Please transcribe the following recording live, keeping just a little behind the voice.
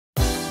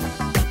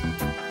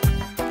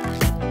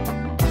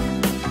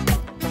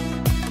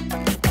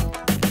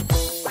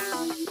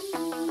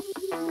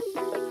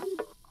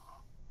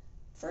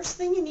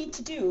thing you need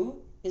to do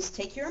is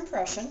take your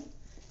impression,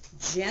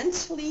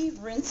 gently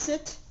rinse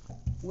it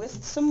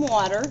with some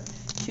water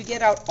to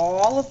get out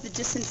all of the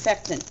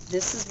disinfectant.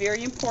 This is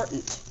very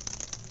important.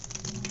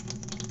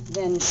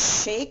 Then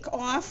shake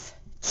off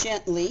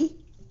gently,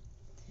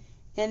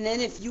 and then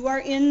if you are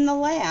in the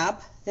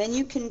lab, then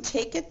you can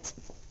take it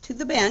to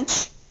the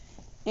bench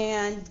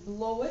and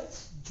blow it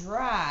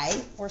dry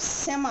or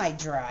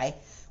semi-dry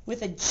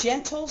with a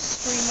gentle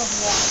stream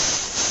of water.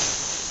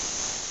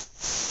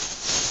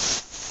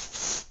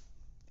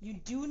 You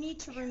do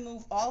need to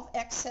remove all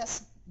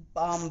excess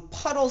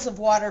puddles of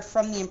water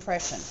from the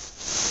impression.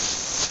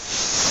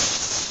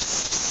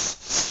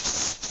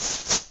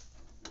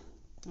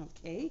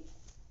 Okay.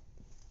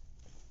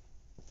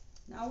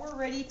 Now we're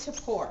ready to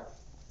pour.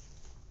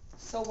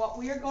 So what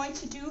we are going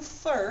to do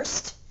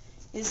first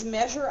is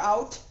measure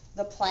out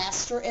the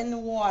plaster and the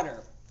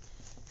water.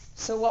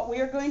 So what we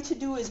are going to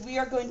do is we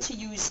are going to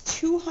use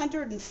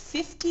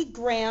 250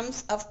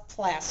 grams of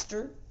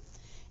plaster,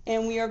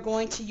 and we are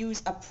going to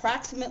use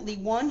approximately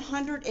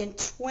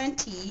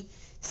 120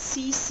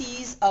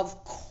 cc's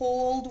of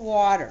cold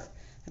water.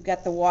 I've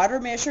got the water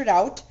measured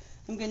out.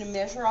 I'm going to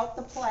measure out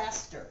the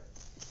plaster.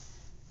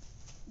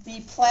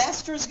 The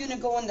plaster is going to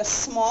go into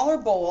smaller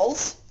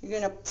bowls. You're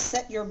going to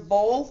set your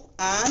bowl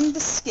on the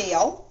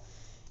scale,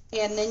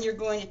 and then you're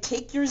going to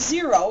take your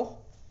zero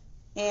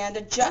and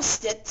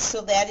adjust it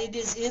so that it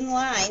is in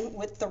line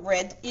with the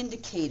red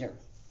indicator.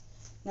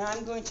 Now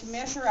I'm going to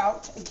measure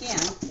out, again,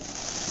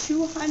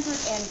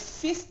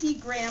 250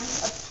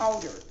 grams of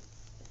powder.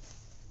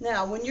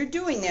 Now when you're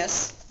doing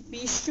this,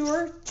 be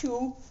sure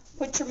to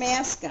put your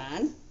mask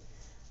on.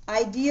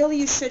 Ideally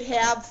you should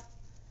have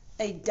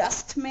a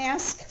dust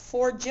mask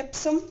for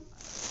gypsum.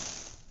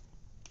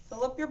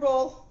 Fill up your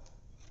bowl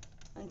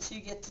until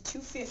you get to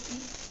 250.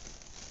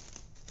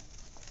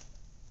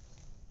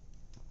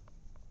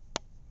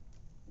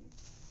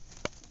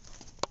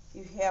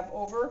 You have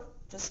over,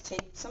 just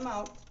take some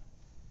out.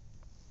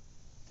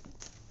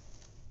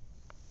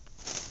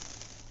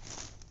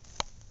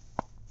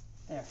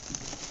 There.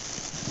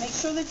 Make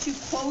sure that you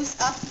close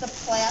up the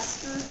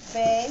plaster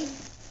bag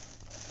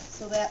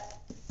so that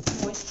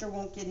moisture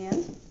won't get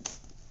in.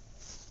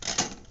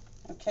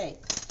 Okay,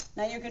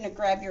 now you're going to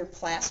grab your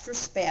plaster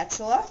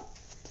spatula,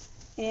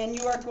 and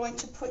you are going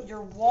to put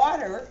your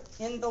water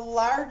in the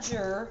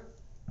larger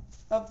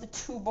of the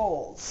two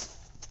bowls.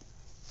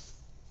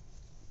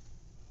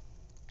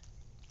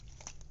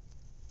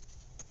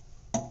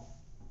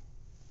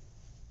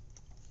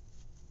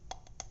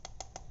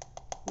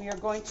 We are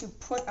going to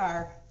put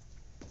our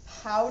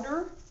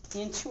powder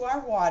into our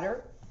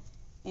water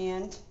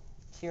and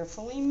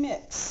carefully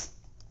mix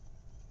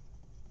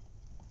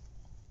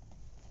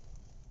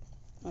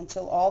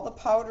until all the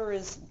powder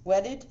is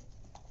wetted,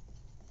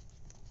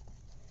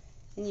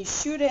 and you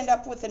should end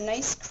up with a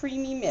nice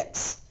creamy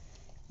mix.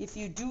 If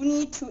you do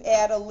need to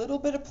add a little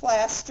bit of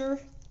plaster,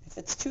 if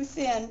it's too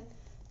thin,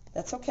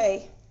 that's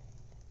okay.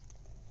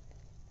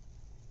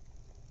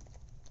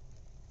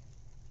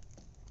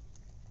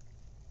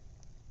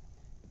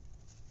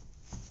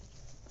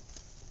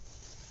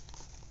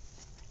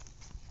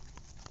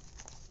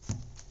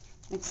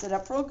 Mix it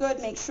up real good.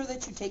 Make sure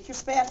that you take your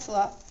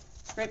spatula,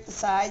 scrape the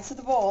sides of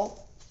the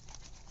bowl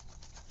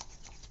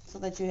so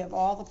that you have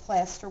all the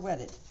plaster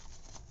wetted.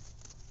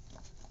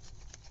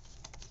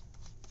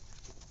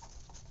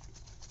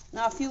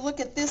 Now if you look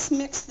at this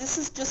mix, this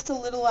is just a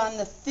little on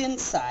the thin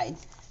side.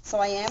 So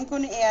I am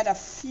going to add a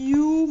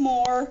few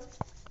more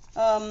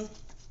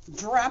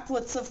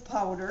droplets of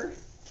powder.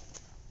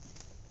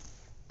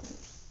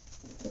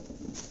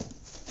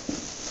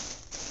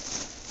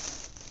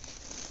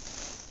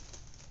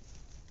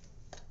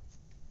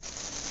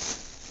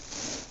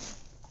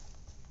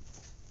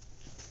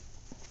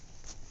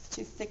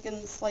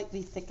 To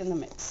slightly thicken the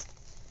mix.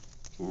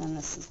 And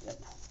this is good.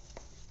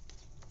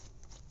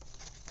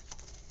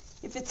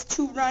 If it's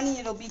too runny,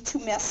 it'll be too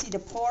messy to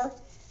pour,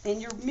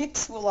 and your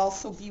mix will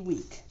also be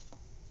weak.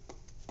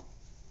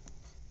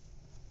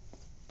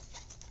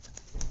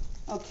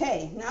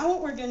 Okay, now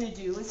what we're going to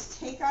do is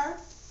take our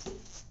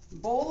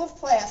bowl of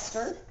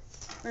plaster,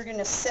 we're going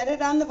to set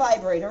it on the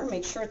vibrator,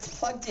 make sure it's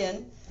plugged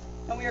in,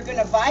 and we are going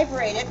to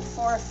vibrate it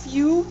for a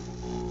few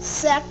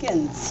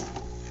seconds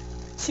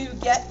to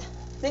get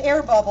the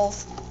air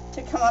bubbles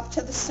to come up to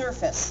the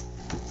surface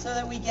so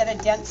that we get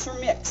a denser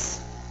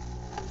mix.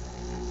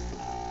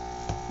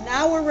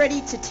 Now we're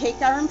ready to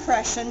take our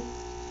impression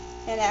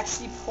and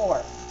actually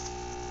pour.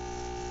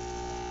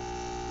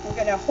 I'm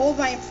going to hold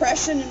my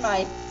impression in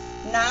my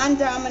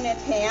non-dominant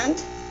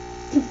hand,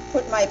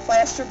 put my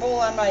plaster bowl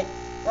on my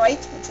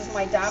right, which is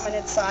my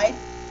dominant side.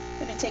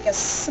 I'm going to take a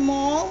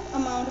small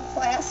amount of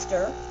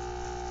plaster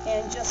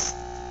and just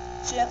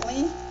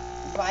gently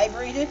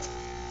vibrate it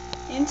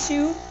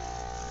into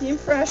the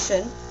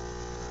impression.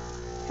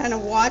 Kind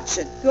of watch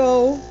it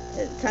go.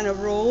 It kind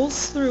of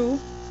rolls through,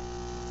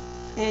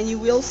 and you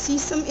will see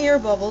some air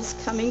bubbles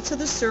coming to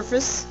the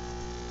surface.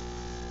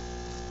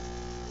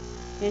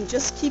 And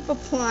just keep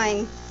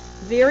applying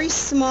very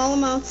small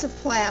amounts of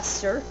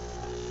plaster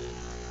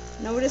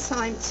Notice how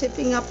I'm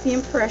tipping up the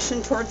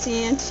impression towards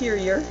the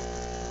anterior.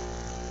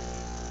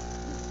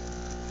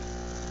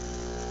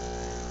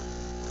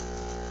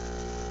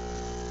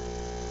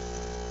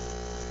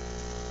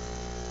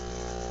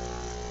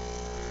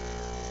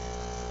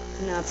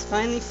 Now it's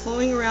finally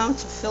flowing around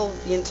to fill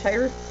the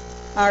entire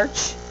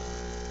arch.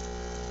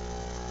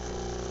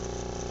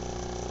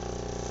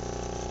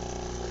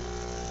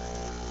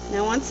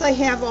 Now once I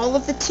have all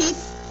of the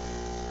teeth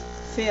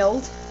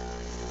filled,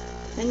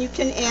 then you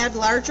can add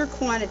larger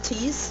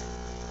quantities.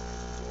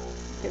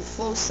 You can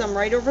flow some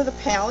right over the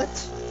palate.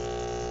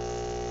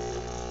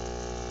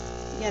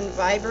 Again,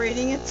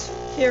 vibrating it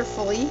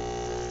carefully.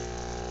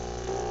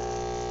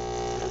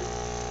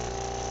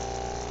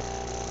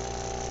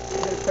 I'm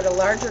going to put a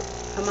larger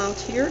amount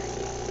here.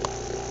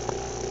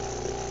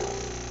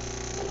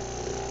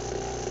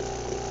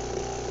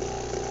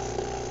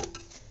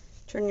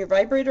 Turn your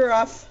vibrator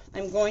off.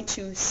 I'm going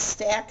to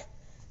stack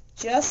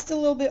just a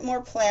little bit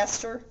more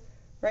plaster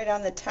right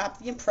on the top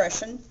of the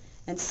impression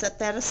and set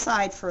that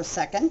aside for a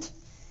second.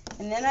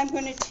 And then I'm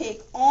going to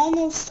take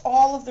almost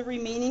all of the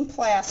remaining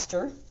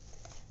plaster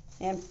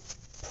and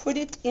put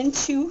it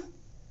into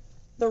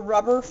the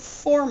rubber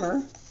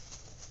former.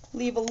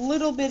 Leave a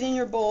little bit in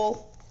your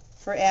bowl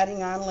for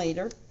adding on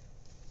later.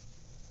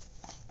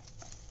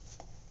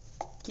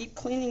 Keep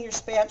cleaning your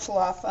spatula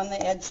off on the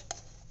edge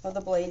of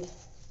the blade.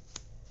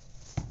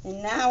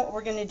 And now what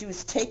we're going to do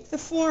is take the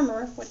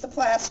former with the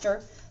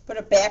plaster, put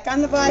it back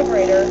on the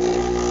vibrator,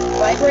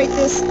 vibrate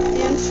this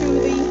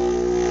into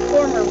the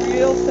former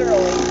real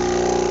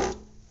thoroughly.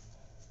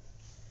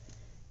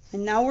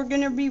 And now we're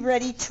going to be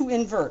ready to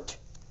invert.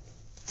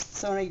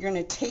 So you're going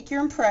to take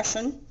your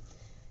impression,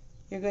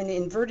 you're going to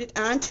invert it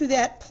onto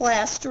that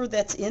plaster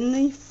that's in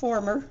the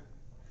former,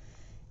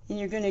 and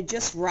you're going to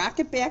just rock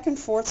it back and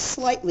forth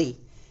slightly.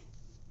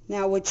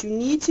 Now what you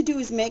need to do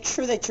is make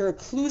sure that your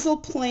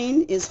occlusal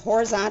plane is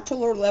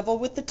horizontal or level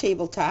with the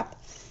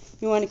tabletop.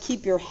 You want to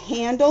keep your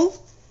handle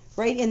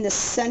right in the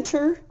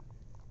center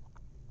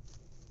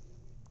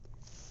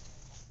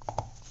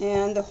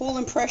and the whole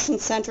impression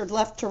centered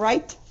left to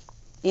right,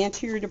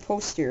 anterior to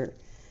posterior.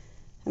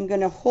 I'm going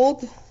to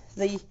hold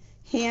the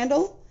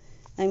handle.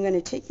 I'm going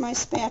to take my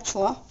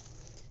spatula,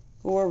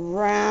 go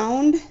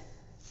around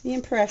the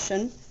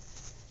impression,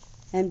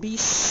 and be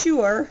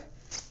sure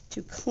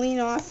to clean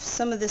off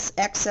some of this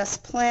excess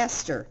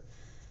plaster.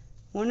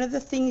 One of the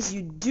things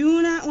you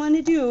do not want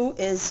to do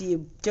is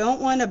you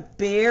don't want to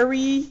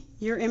bury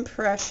your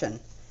impression.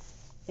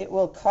 It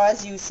will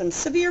cause you some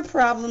severe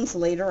problems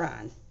later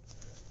on.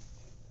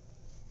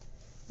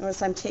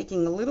 Notice I'm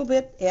taking a little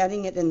bit,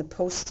 adding it in the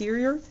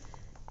posterior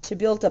to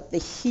build up the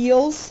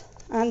heels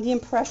on the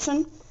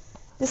impression.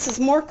 This is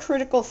more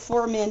critical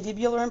for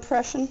mandibular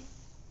impression.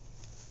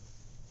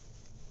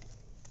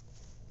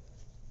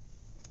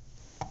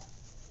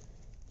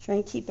 Try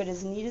and keep it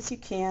as neat as you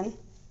can.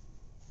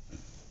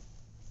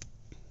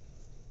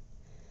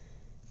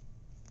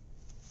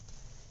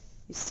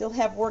 You still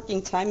have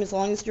working time as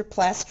long as your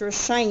plaster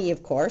is shiny,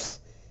 of course.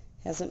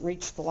 Hasn't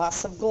reached the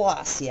loss of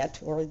gloss yet,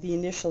 or the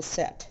initial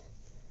set.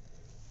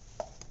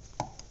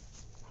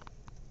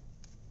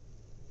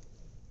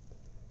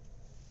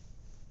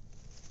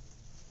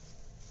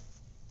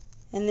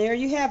 And there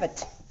you have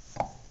it,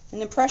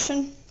 an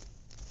impression.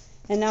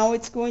 And now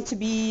it's going to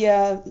be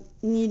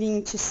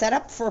needing to set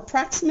up for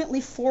approximately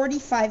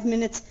 45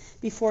 minutes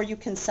before you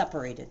can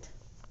separate it.